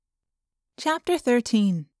Chapter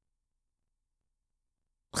 13.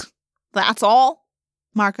 That's all?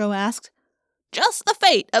 Marco asked. Just the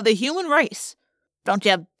fate of the human race. Don't you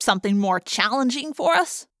have something more challenging for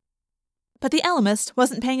us? But the Ellimist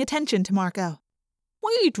wasn't paying attention to Marco.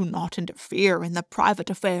 We do not interfere in the private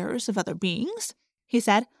affairs of other beings, he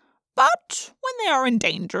said. But when they are in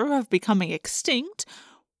danger of becoming extinct,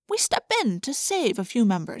 we step in to save a few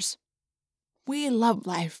members. We love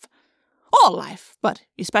life. All life, but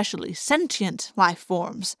especially sentient life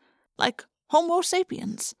forms, like Homo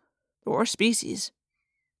sapiens, your species.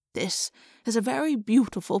 This is a very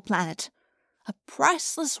beautiful planet, a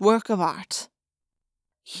priceless work of art.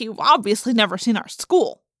 You've obviously never seen our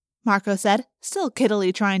school, Marco said, still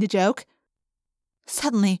kiddily trying to joke.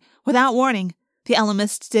 Suddenly, without warning, the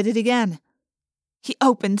Ellimist did it again. He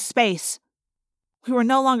opened space. We were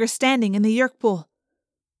no longer standing in the Yeerk pool.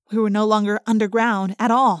 We were no longer underground at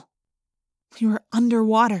all. We were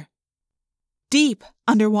underwater. Deep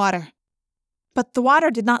underwater. But the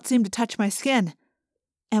water did not seem to touch my skin.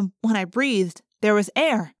 And when I breathed, there was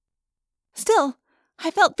air. Still,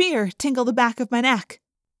 I felt fear tingle the back of my neck.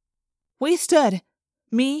 We stood,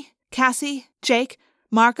 me, Cassie, Jake,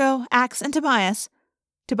 Marco, Axe, and Tobias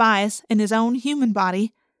in his own human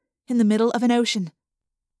body, in the middle of an ocean.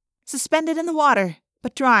 Suspended in the water,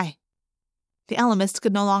 but dry. The Ellimist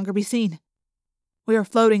could no longer be seen. We were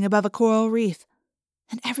floating above a coral reef,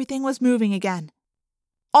 and everything was moving again.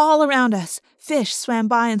 All around us, fish swam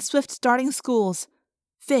by in swift darting schools,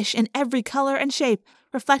 fish in every color and shape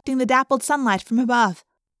reflecting the dappled sunlight from above.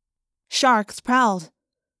 Sharks prowled.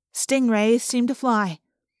 Stingrays seemed to fly.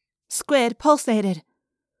 Squid pulsated.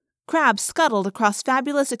 Crabs scuttled across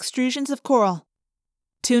fabulous extrusions of coral.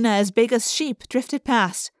 Tuna as big as sheep drifted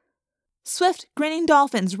past. Swift, grinning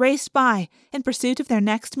dolphins raced by in pursuit of their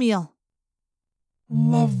next meal.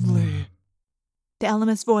 Lovely. The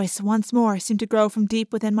Ellimist's voice once more seemed to grow from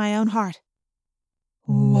deep within my own heart.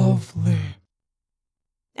 Lovely.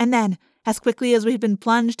 And then, as quickly as we had been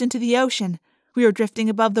plunged into the ocean, we were drifting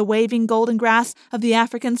above the waving golden grass of the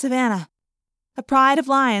African savanna. A pride of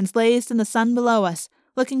lions lazed in the sun below us,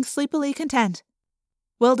 looking sleepily content.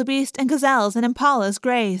 Wildebeest and gazelles and impalas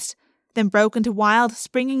grazed, then broke into wild,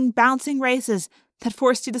 springing, bouncing races that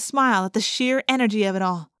forced you to smile at the sheer energy of it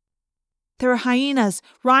all. There were hyenas,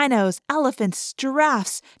 rhinos, elephants,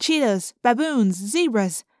 giraffes, cheetahs, baboons,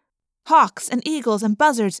 zebras. Hawks and eagles and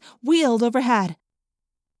buzzards wheeled overhead.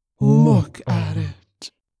 Look at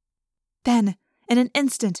it. Then, in an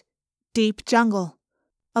instant, deep jungle.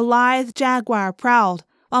 A lithe jaguar prowled,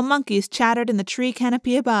 while monkeys chattered in the tree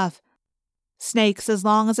canopy above. Snakes as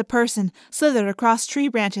long as a person slithered across tree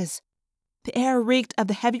branches. The air reeked of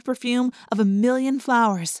the heavy perfume of 1,000,000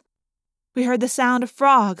 flowers. We heard the sound of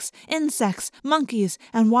frogs, insects, monkeys,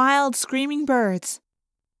 and wild, screaming birds.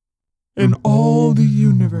 In all the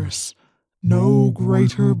universe, no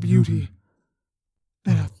greater beauty.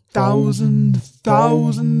 In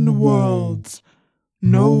 1,000,000 worlds,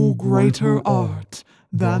 no greater art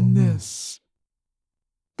than this.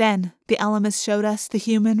 Then the Ellimist showed us the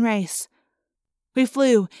human race. We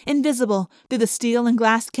flew, invisible, through the steel and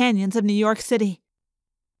glass canyons of New York City.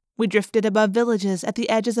 We drifted above villages at the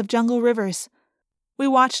edges of jungle rivers. We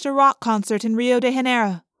watched a rock concert in Rio de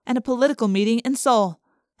Janeiro, and a political meeting in Seoul,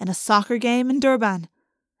 and a soccer game in Durban,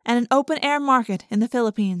 and an open-air market in the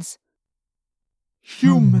Philippines.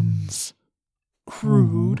 Humans.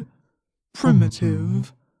 Crude,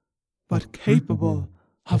 primitive, but capable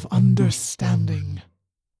of understanding.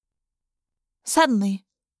 Suddenly,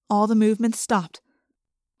 all the movement stopped.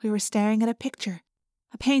 We were staring at a picture,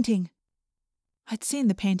 a painting. I'd seen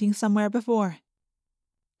the painting somewhere before.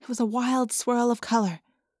 It was a wild swirl of color,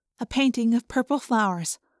 a painting of purple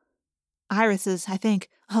flowers. Irises, I think,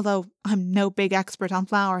 although I'm no big expert on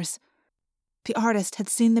flowers. The artist had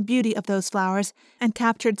seen the beauty of those flowers and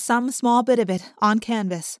captured some small bit of it on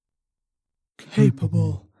canvas.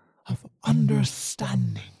 Capable of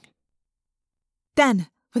understanding. Then,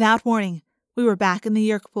 without warning, we were back in the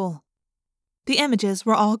Yeerk pool. The images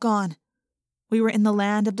were all gone. We were in the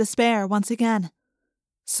land of despair once again,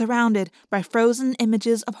 surrounded by frozen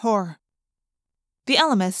images of horror. The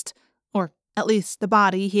Ellimist, or at least the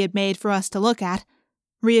body he had made for us to look at,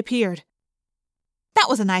 reappeared. "That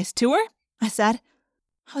was a nice tour," I said.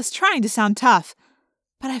 I was trying to sound tough,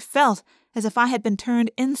 but I felt as if I had been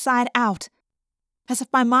turned inside out, as if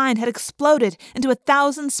my mind had exploded into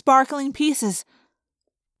 1,000 sparkling pieces.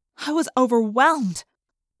 I was overwhelmed.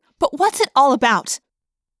 But what's it all about?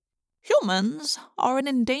 Humans are an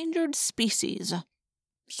endangered species.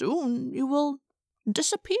 Soon you will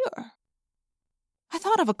disappear. I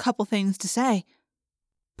thought of a couple things to say,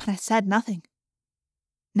 but I said nothing.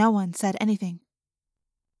 No one said anything.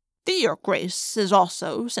 The Yeerk race is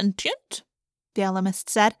also sentient, the Ellimist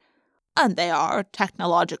said, and they are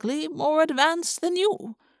technologically more advanced than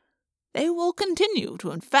you. They will continue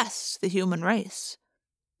to infest the human race.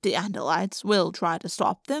 The Andalites will try to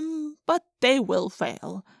stop them, but they will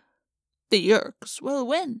fail. The Yeerks will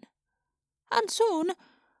win. And soon,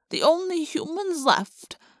 the only humans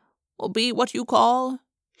left will be what you call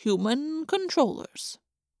human controllers.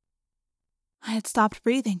 I had stopped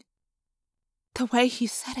breathing. The way he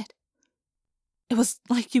said it. It was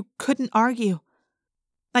like you couldn't argue.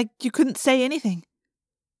 Like you couldn't say anything.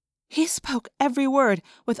 He spoke every word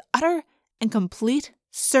with utter and complete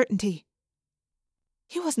certainty.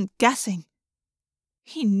 He wasn't guessing.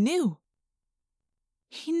 He knew.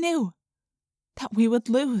 He knew that we would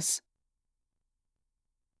lose.